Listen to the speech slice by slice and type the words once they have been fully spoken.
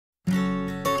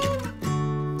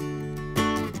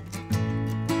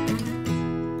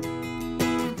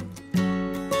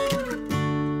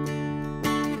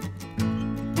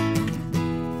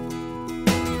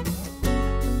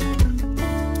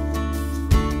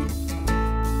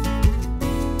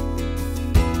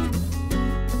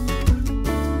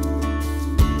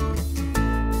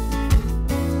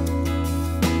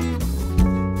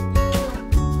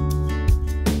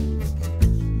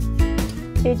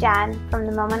To Jen, from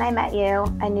the moment I met you,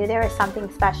 I knew there was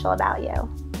something special about you.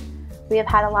 We have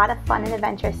had a lot of fun and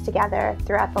adventures together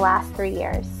throughout the last 3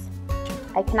 years.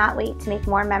 I cannot wait to make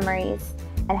more memories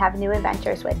and have new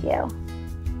adventures with you.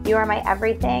 You are my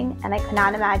everything, and I could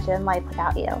not imagine life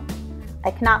without you.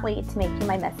 I cannot wait to make you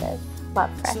my missus. Love,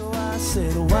 Chris. So I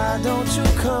said, why don't you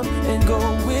come and go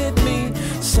with me?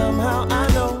 Somehow I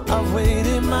know I've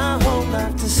waited my whole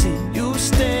life to see you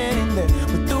standing there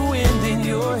with the wind in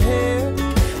your hair.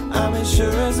 I'm as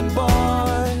sure as a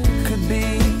boy could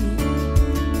be.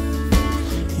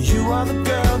 You are the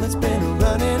girl that's been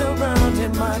running around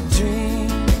in my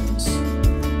dreams.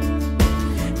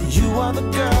 You are the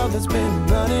girl that's been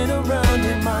running around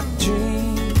in my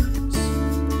dreams.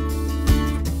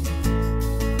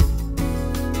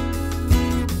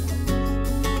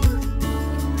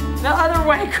 The other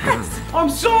way, Chris. I'm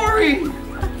sorry.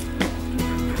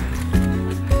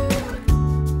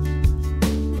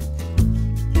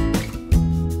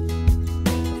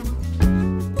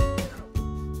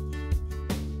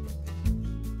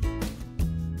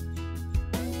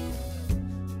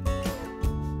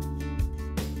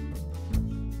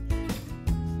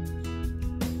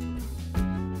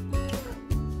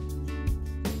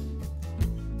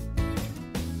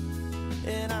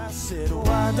 And I said,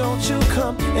 why don't you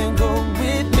come and go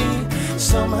with me?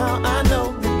 Somehow I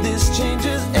know that this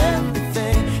changes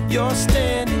everything. You're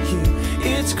standing here,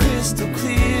 it's crystal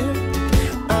clear.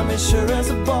 I'm as sure as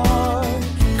a boy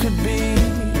could be.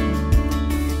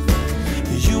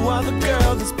 You are the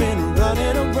girl that's been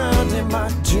running around in my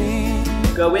dreams.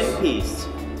 Go in peace.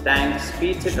 Thanks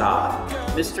be to God.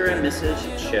 Mr. and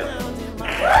Mrs. Chill.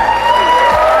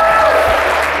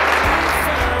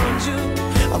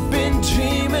 I've been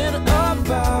dreaming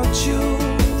about you,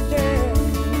 yeah.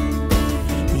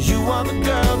 You are the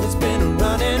girl that's been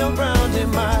running around in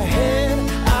my head.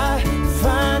 I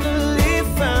finally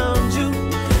found you.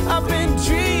 I've been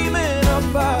dreaming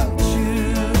about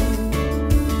you.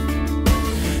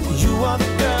 You are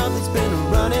the girl that's been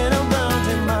running around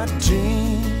in my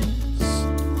dreams.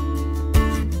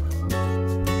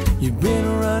 You've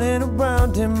been running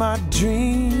around in my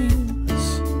dreams.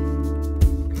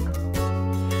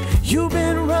 You've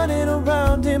been running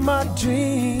around in my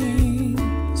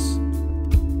dreams.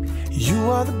 You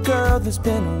are the girl that's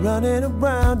been running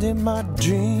around in my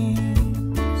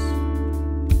dreams.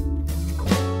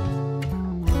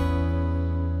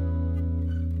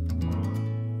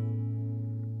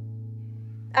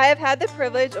 I have had the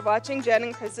privilege of watching Jen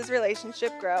and Chris's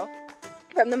relationship grow.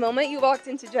 From the moment you walked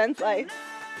into Jen's life,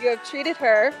 you have treated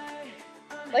her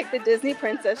like the Disney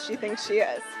princess she thinks she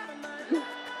is.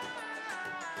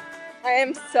 I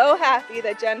am so happy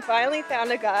that Jen finally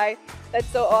found a guy that's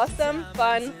so awesome,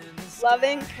 fun,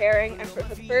 loving, caring, and for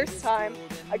the first time,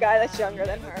 a guy that's younger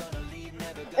than her.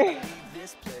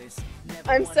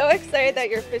 I'm so excited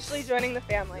that you're officially joining the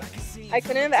family. I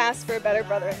couldn't have asked for a better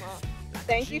brother-in-law.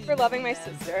 Thank you for loving my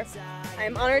sister. I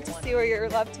am honored to see where your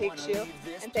love takes you,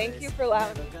 and thank you for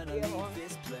allowing me to be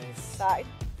alongside.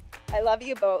 I love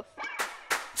you both.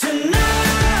 Tonight,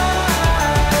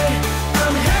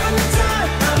 I'm having the time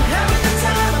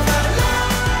of my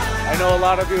life. I know a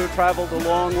lot of you have traveled a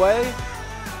long way.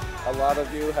 A lot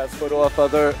of you have put off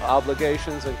other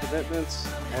obligations and commitments,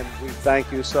 and we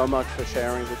thank you so much for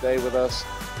sharing the day with us.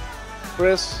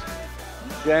 Chris,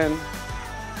 Jen,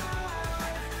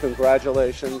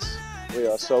 congratulations. We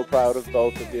are so proud of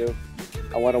both of you.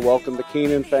 I want to welcome the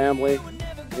Keenan family,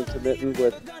 intermittent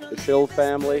with the Schill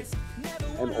family,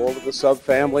 and all of the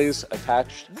sub-families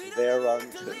attached thereon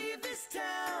too.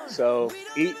 So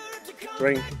eat,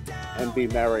 drink, and be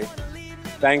merry.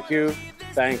 Thank you,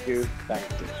 thank you, thank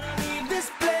you.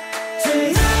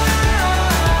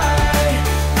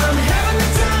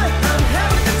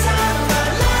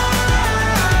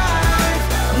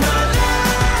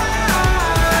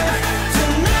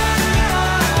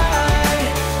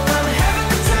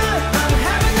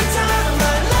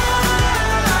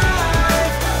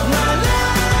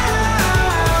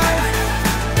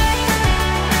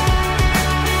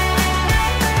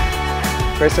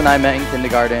 Chris and I met in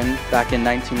kindergarten back in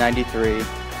 1993,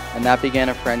 and that began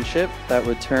a friendship that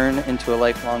would turn into a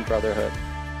lifelong brotherhood.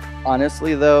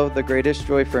 Honestly though, the greatest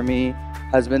joy for me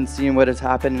has been seeing what has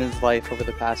happened in his life over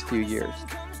the past few years.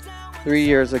 3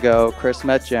 years ago, Chris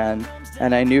met Jen,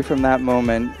 and I knew from that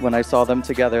moment when I saw them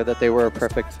together that they were a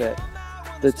perfect fit.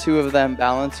 The two of them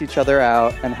balance each other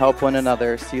out and help one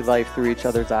another see life through each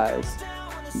other's eyes.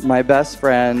 My best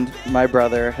friend, my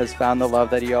brother, has found the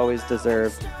love that he always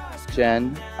deserved.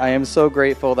 Jen, I am so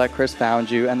grateful that Chris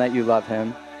found you and that you love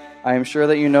him. I am sure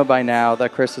that you know by now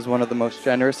that Chris is one of the most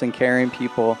generous and caring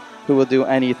people who will do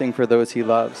anything for those he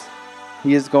loves.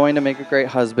 He is going to make a great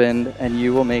husband, and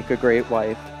you will make a great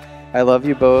wife. I love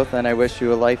you both, and I wish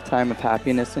you a lifetime of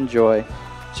happiness and joy.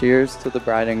 Cheers to the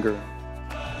bride and groom.